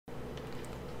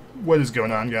What is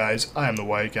going on, guys? I am the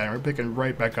White Guy, and we're picking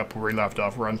right back up where we left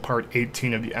off. We're on part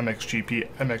 18 of the MXGP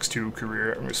MX2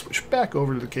 career. I'm going to switch back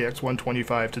over to the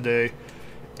KX125 today,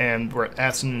 and we're at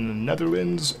Assen in the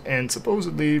Netherlands, and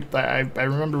supposedly, I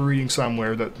remember reading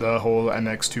somewhere that the whole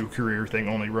MX2 career thing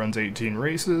only runs 18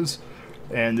 races,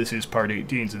 and this is part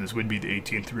 18, so this would be the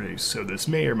 18th race, so this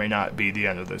may or may not be the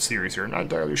end of the series here. I'm not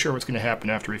entirely sure what's going to happen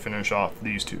after we finish off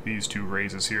these two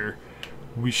races here.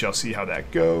 We shall see how that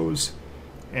goes.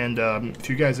 And if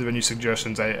you guys have any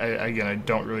suggestions, again, I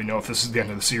don't really know if this is the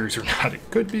end of the series or not.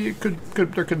 It could be.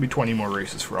 There could be 20 more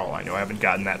races for all I know. I haven't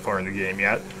gotten that far in the game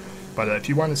yet. But if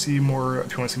you want to see more,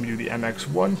 if you want to see me do the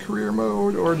MX1 career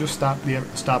mode, or just stop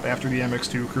after the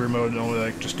MX2 career mode and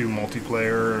only just do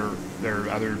multiplayer, or there are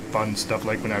other fun stuff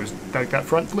like when I was like that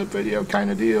front flip video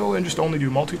kind of deal, and just only do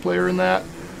multiplayer in that,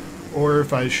 or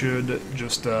if I should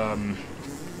just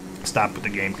stop with the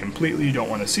game completely, you don't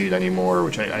want to see it anymore,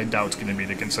 which I doubt is going to be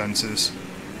the consensus,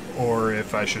 or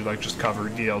if I should just cover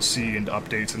DLC and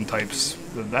updates and types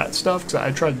of that stuff, because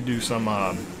I tried to do some,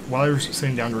 while I was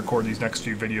sitting down to record these next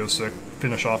few videos to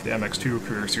finish off the MX2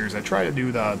 career series, I tried to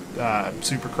do the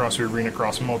Supercross or Arena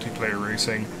Cross multiplayer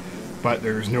racing, but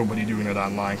there's nobody doing it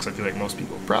online, because I feel like most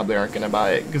people probably aren't going to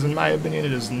buy it, because in my opinion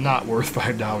it is not worth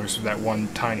 $5 for that one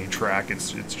tiny track.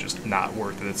 It's just not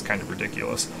worth it. It's kind of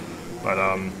ridiculous. But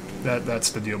that's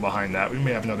the deal behind that. We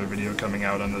may have another video coming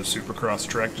out on the Supercross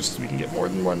track just so we can get more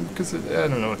than one, because I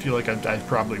don't know, I feel like I'd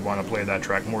probably want to play that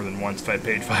track more than once if I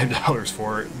paid $5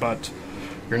 for it, but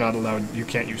you're not allowed, you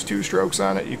can't use two-strokes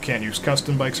on it, you can't use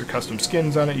custom bikes or custom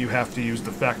skins on it, you have to use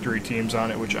the factory teams on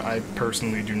it, which I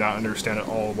personally do not understand at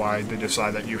all why they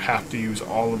decide that you have to use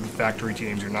all of the factory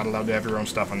teams. You're not allowed to have your own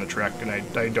stuff on the track, and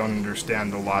I don't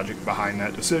understand the logic behind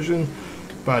that decision.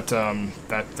 But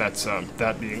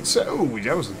that being said,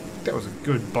 that was a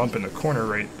good bump in the corner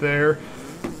right there.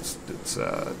 Let's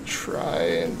try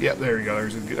and yeah, there you go.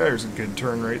 There's a good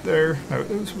turn right there.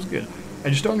 This was good. I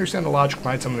just don't understand the logic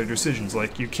behind some of their decisions.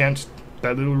 Like, you can't,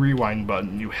 that little rewind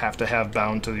button you have to have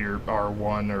bound to your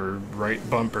R1 or right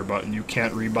bumper button. You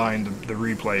can't rebind the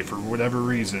replay for whatever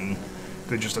reason.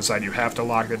 They just decide you have to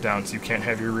lock it down, so you can't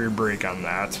have your rear brake on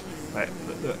that.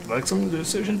 Like some of the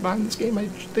decisions behind this game,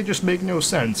 they just make no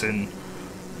sense, and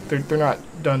they're not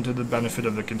done to the benefit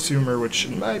of the consumer, which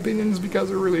in my opinion is because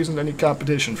there really isn't any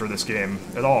competition for this game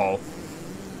at all.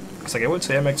 It's like, I would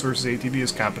say MX vs ATV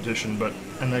is competition, but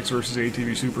MX vs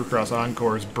ATV Supercross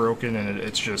Encore is broken, and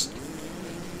it's just,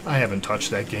 I haven't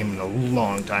touched that game in a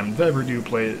long time. If I ever do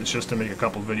play it, it's just to make a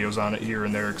couple videos on it here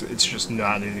and there. It's just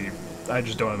not any, I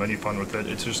just don't have any fun with it.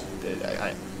 It's just,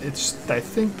 I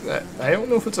think that, I don't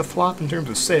know if it's a flop in terms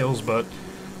of sales, but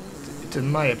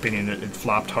in my opinion, it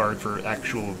flopped hard for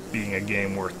actual being a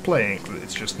game worth playing.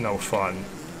 It's just no fun.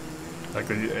 Like,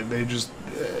 they just,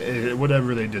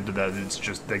 whatever they did to that, it's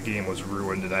just, the game was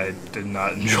ruined, and I did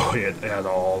not enjoy it at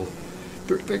all.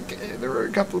 There were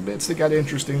a couple of bits that got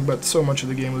interesting, but so much of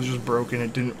the game was just broken.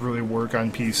 It didn't really work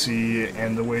on PC,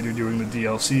 and the way they're doing the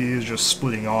DLC is just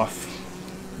splitting off.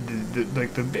 I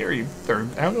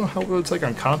don't know how it's like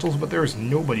on consoles, but there's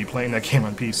nobody playing that game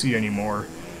on PC anymore.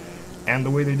 And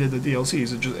the way they did the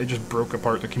DLCs, it just broke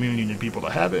apart the community into people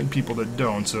that have it and people that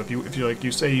don't. So if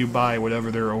you say you buy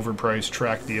whatever their overpriced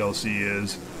track DLC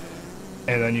is,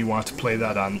 and then you want to play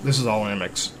that on, this is all in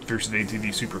MX vs ATV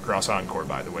Supercross Encore,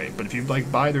 by the way. But if you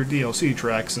buy their DLC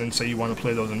tracks and then say you want to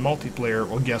play those in multiplayer,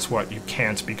 well, guess what? You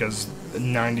can't, because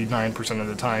 99% of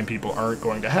the time people aren't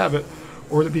going to have it.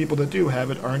 Or the people that do have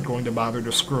it aren't going to bother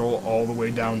to scroll all the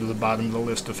way down to the bottom of the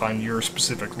list to find your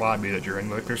specific lobby that you're in.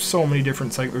 Like, there's so many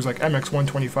different sites. There's like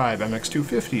MX125,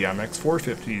 MX250,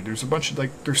 MX450. There's a bunch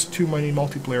of, there's too many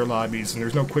multiplayer lobbies, and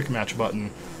there's no quick match button,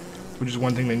 which is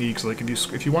one thing they need.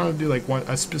 Because if you want to do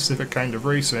a specific kind of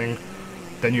racing,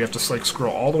 then you have to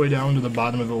scroll all the way down to the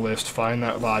bottom of the list, find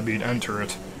that lobby, and enter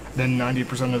it. Then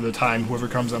 90% of the time, whoever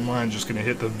comes online is just going to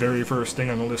hit the very first thing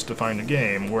on the list to find a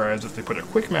game, whereas if they put a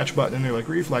quick match button in there like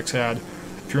Reflex had,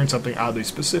 if you're in something oddly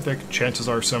specific, chances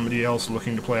are somebody else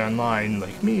looking to play online,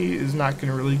 like me, is not going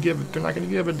to really they're not going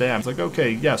to give a damn. It's like,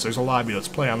 okay, yes, there's a lobby, let's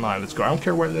play online, let's go. I don't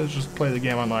care what it is, just play the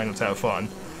game online, let's have fun.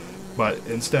 But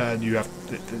instead, you have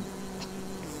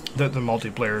the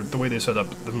multiplayer, the way they set up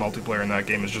the multiplayer in that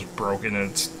game is just broken,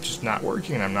 and it's just not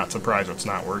working, and I'm not surprised it's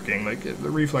not working. Like, the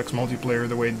Reflex multiplayer,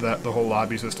 the way that the whole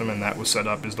lobby system and that was set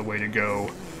up is the way to go.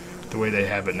 The way they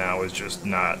have it now is just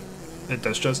not, it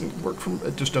just doesn't work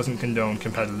it just doesn't condone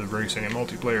competitive racing and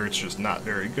multiplayer. It's just not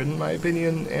very good in my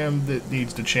opinion, and it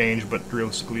needs to change, but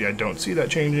realistically I don't see that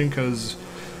changing, because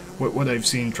what I've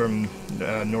seen from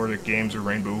Nordic Games or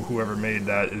Rainbow, whoever made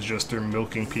that, is just they're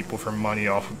milking people for money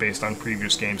based on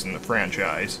previous games in the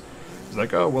franchise. It's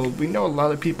like, oh, well, we know a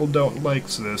lot of people don't like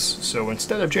this, so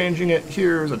instead of changing it,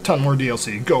 here's a ton more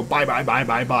DLC. Go buy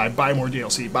more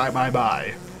DLC,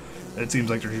 buy. It seems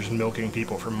like they're just milking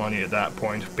people for money at that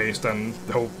point, based on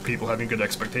the whole people having good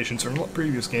expectations from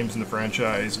previous games in the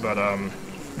franchise. But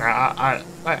I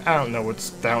don't know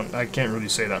what's down. I can't really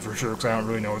say that for sure because I don't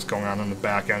really know what's going on the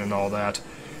back end and all that.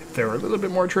 If they were a little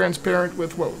bit more transparent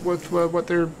with what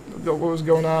was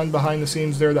going on behind the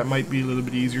scenes there, that might be a little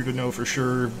bit easier to know for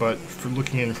sure. But for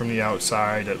looking in from the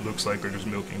outside, it looks like they're just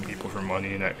milking people for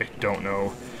money, and I don't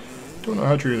know. Don't know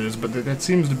how true it is, but that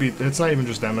seems to be. It's not even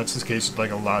just them. That's the case with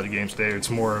like a lot of games today.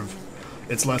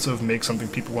 It's less of make something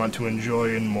people want to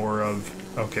enjoy, and more of,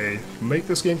 okay, make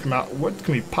this game come out. What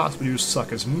can we possibly do to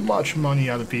suck as much money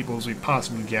out of people as we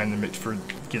possibly can to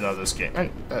get out of this game?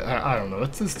 And I don't know.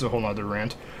 This is a whole other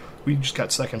rant. We just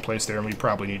got second place there, and we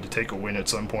probably need to take a win at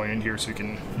some point in here so we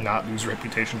can not lose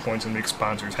reputation points and make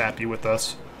sponsors happy with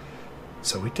us.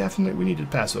 So we need to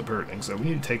pass up Hurlings. So we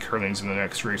need to take Hurlings in the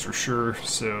next race for sure.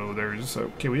 So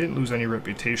okay, we didn't lose any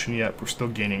reputation yet. We're still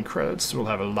gaining credits, so we'll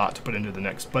have a lot to put into the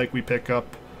next bike we pick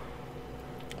up.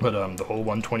 But the whole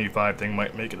 125 thing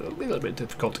might make it a little bit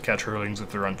difficult to catch Hurlings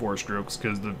if they're on 4 strokes,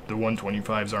 because the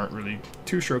 125s aren't really,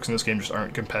 2 strokes in this game just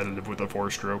aren't competitive with the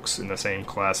 4 strokes in the same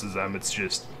class as them. It's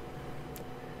just,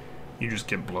 you just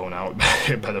get blown out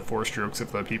by the 4 strokes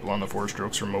if the people on the 4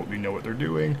 strokes remotely know what they're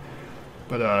doing.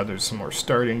 But there's some more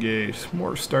starting gate,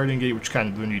 which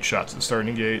kind of the neat shots of the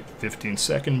starting gate.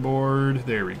 15-second board,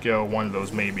 there we go. One of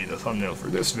those may be the thumbnail for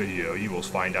this video. You will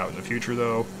find out in the future,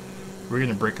 though. We're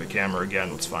gonna break the camera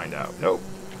again. Let's find out. Nope.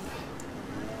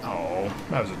 Oh,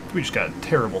 we just got a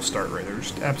terrible start right there.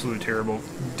 Just absolutely terrible.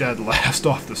 Dead last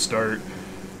off the start.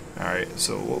 Alright,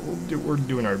 so we're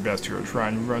doing our best here to try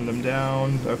and run them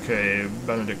down. Okay,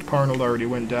 Benedict Parnold already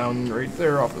went down right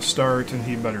there off the start, and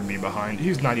he better be behind.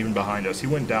 He's not even behind us. He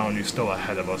went down, and he's still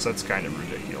ahead of us. That's kind of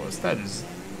ridiculous. I just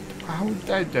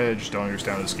don't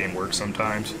understand how this game works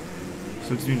sometimes.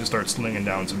 So you need to start slinging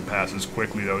down some passes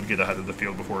quickly, though, to get ahead of the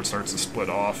field before it starts to split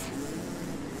off.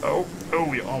 Oh,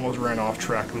 we almost ran off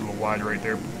track a little wide right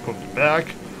there. Poked it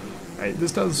back.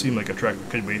 This does seem like a track that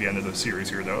could be the end of the series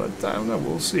here, though. I don't know.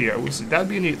 We'll see. That'd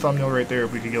be a neat thumbnail right there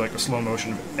if we could get like a slow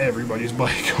motion of everybody's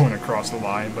bike going across the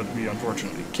line, but we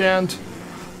unfortunately can't.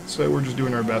 So we're just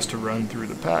doing our best to run through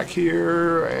the pack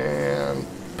here and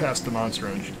past the Monster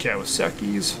Energy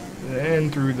Kawasaki's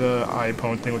and through the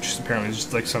iPhone thing, which apparently is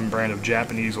just like some brand of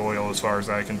Japanese oil, as far as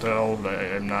I can tell.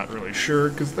 I'm not really sure,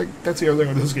 because that's the other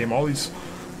thing with this game. All these.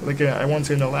 Like, I want to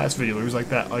say in the last video, there was like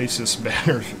that ISIS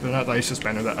banner, not the ISIS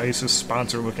banner, that ISIS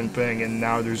sponsor looking thing, and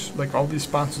now there's like all these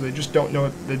sponsors, they just don't know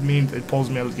what it means. It pulls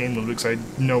me out of the game a little bit because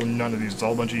I know none of these. It's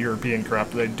all a bunch of European crap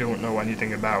that I don't know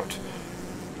anything about.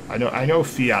 I know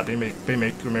Fiat, they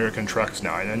make American trucks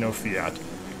now, I know Fiat.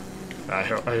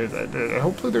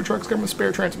 Hopefully their trucks come with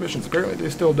spare transmissions. Apparently they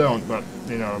still don't, but,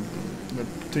 you know,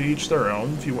 to each their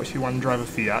own. If you want to drive a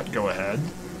Fiat, go ahead.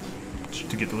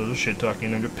 To get a little shit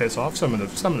talking and to piss off some of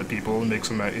the people and make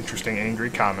some interesting angry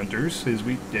commenters, as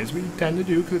we tend to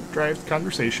do, because it drives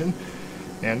conversation.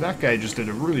 And that guy just did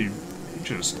a really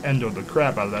endoed the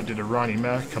crap out of that. Did a Ronnie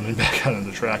Mac coming back out of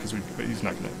the track, as we're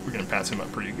gonna pass him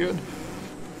up pretty good.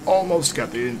 Almost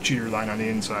got the cheater line on the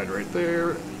inside right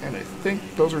there, and I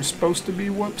think those are supposed to be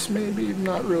whoops. Maybe,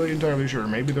 not really entirely sure.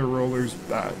 Maybe they're rollers.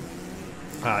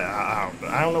 I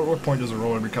don't know at what point does a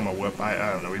roller become a whip.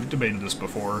 I don't know. We've debated this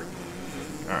before.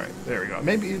 Alright, there we go.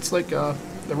 Maybe it's like the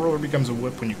roller becomes a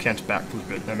whip when you can't backflip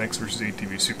it. MX versus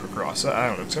ATV Supercross. I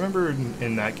don't know. Because I remember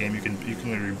in that game you can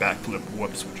literally backflip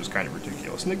whoops, which is kind of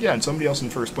ridiculous. And again, somebody else in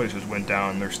first place just went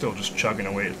down, and they're still just chugging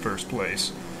away at first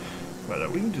place.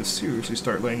 But we need to seriously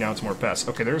start laying down some more passes.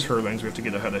 Okay, there's Hurlings. We have to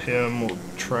get ahead of him. We'll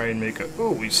try and make a...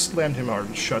 Oh, we slammed him out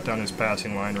and shut down his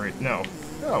passing line right now.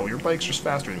 Oh, your bike's just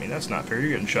faster than me. That's not fair.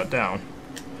 You're getting shut down.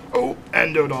 Oh,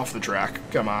 endoed off the track.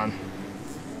 Come on.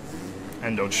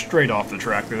 Endoed straight off the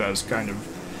track there. That was kind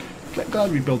of...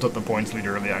 Glad we built up the points lead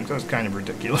early on, because that was kind of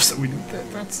ridiculous that we did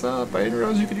that. That's, I didn't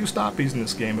realize you could do stoppies in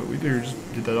this game, but we just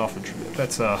did that off the...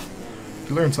 That's,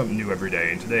 you learn something new every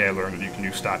day, and today I learned that you can do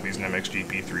stoppies in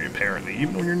MXGP 3, apparently.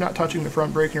 Even when you're not touching the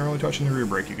front brake and you're only touching the rear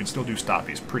brake, you can still do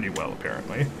stoppies pretty well,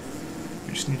 apparently.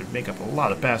 We just need to make up a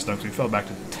lot of pass dunks. We fell back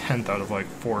to 10th out of, like,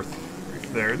 4th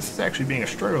right there. This is actually being a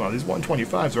struggle now. These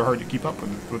 125s are hard to keep up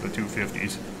with the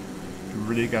 250s. You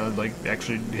really gotta, like,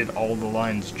 actually hit all the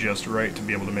lines just right to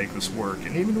be able to make this work.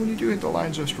 And even when you do hit the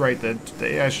lines just right, that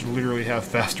they actually literally have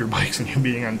faster bikes than you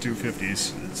being on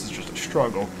 250s. This is just a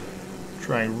struggle.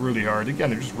 Trying really hard.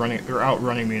 Again, they're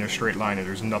outrunning me in a straight line, and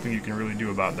there's nothing you can really do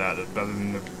about that, other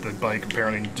than the bike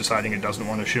apparently deciding it doesn't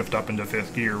want to shift up into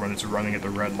 5th gear when it's running at the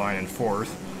red line in 4th.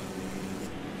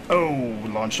 Oh,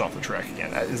 launched off the track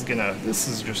again. That is gonna, this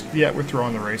is just, yeah, we're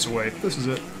throwing the race away. This is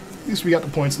it. At least we got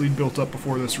the points lead built up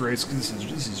before this race, because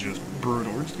this is just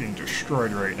brutal. We're just getting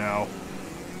destroyed right now.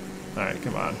 Alright,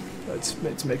 come on.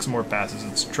 Let's make some more passes.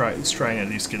 Let's try and at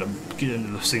least get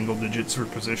into the single digits for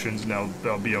positions, and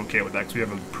they'll be okay with that, because we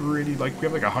have a pretty, we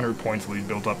have like 100 points lead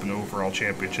built up in the overall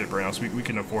championship right now, so we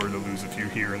can afford to lose a few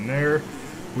here and there,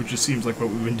 which just seems like what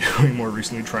we've been doing more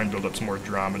recently, trying to build up some more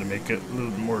drama to make it a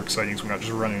little bit more exciting, so we're not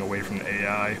just running away from the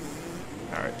AI.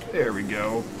 Alright, there we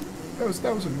go. That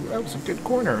was a good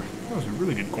corner. That was a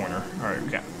really good corner. Alright,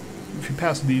 yeah. If you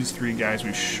pass these three guys,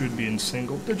 we should be in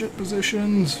single digit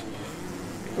positions.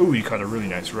 Oh, he caught a really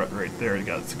nice rut right there. He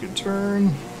got us a good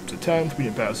turn. To 10th, we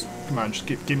didn't pass. Come on, just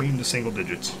get me into single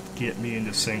digits. Get me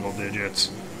into single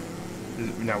digits.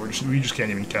 Now we just can't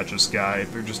even catch this guy.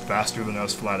 They're just faster than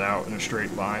us flat out in a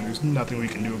straight line. There's nothing we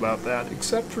can do about that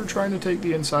except for trying to take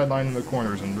the inside line in the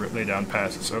corners and lay down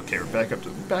passes. Okay, we're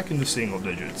back into single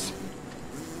digits.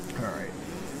 Alright.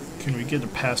 Can we get a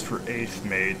pass for 8th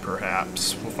made,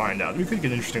 perhaps? We'll find out. We could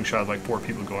get an interesting shot of like 4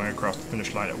 people going across the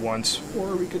finish line at once,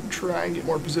 or we could try and get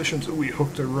more positions. So we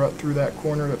hooked a rut through that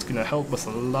corner. That's going to help us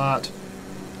a lot.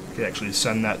 We could actually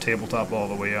send that tabletop all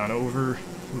the way on over.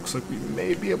 Looks like we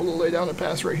may be able to lay down a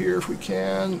pass right here if we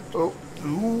can. Oh,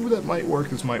 ooh, that might work.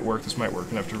 This might work. This might work.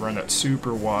 Gonna have to run that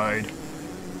super wide.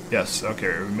 Yes,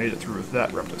 okay, we made it through with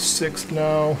that. We're up to 6th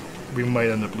now. We might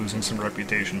end up losing some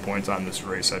reputation points on this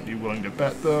race. I'd be willing to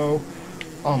bet, though.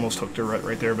 Almost hooked a rut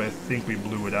right there, but I think we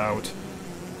blew it out.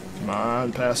 Come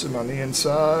on, pass him on the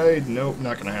inside. Nope,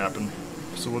 not gonna happen.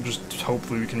 So we'll just,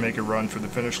 hopefully we can make a run for the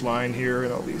finish line here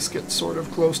and at least get sort of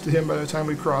close to him by the time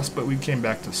we cross, but we came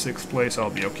back to 6th place. I'll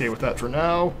be okay with that for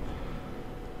now.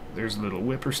 There's a little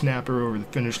whippersnapper over the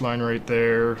finish line right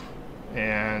there.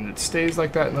 And it stays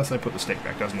like that unless I put the stake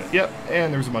back, doesn't it? Yep,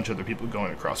 and there's a bunch of other people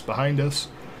going across behind us.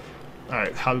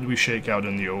 Alright, how did we shake out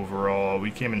in the overall? We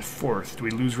came in 4th. Do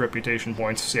we lose reputation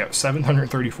points? So yeah,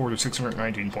 734 to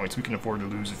 619 points. We can afford to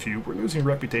lose a few. We're losing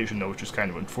reputation though, which is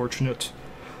kind of unfortunate.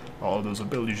 All of those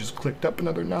abilities just clicked up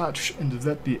another notch, and is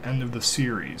that the end of the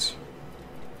series?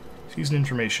 Season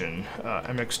information,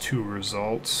 MX2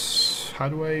 results. How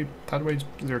do I, is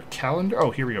there a calendar? Oh,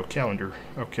 here we go, calendar.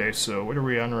 Okay, so what are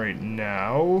we on right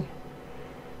now?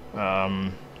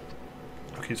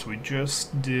 Okay, so we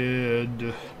just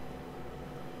did,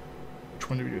 which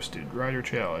one did we just did? Rider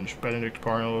Challenge, Benedict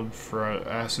Arnold for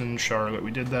Assen, Charlotte. We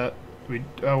did that.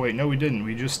 Oh wait, no we didn't.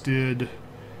 We just did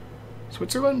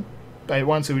Switzerland? I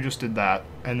want to say we just did that,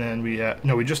 and then we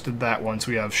just did that one,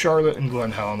 so we have Charlotte and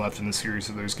Glen Helen left in the series,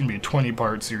 so there's going to be a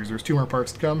 20-part series. There's 2 more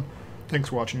parts to come. Thanks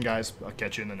for watching, guys. I'll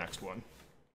catch you in the next one.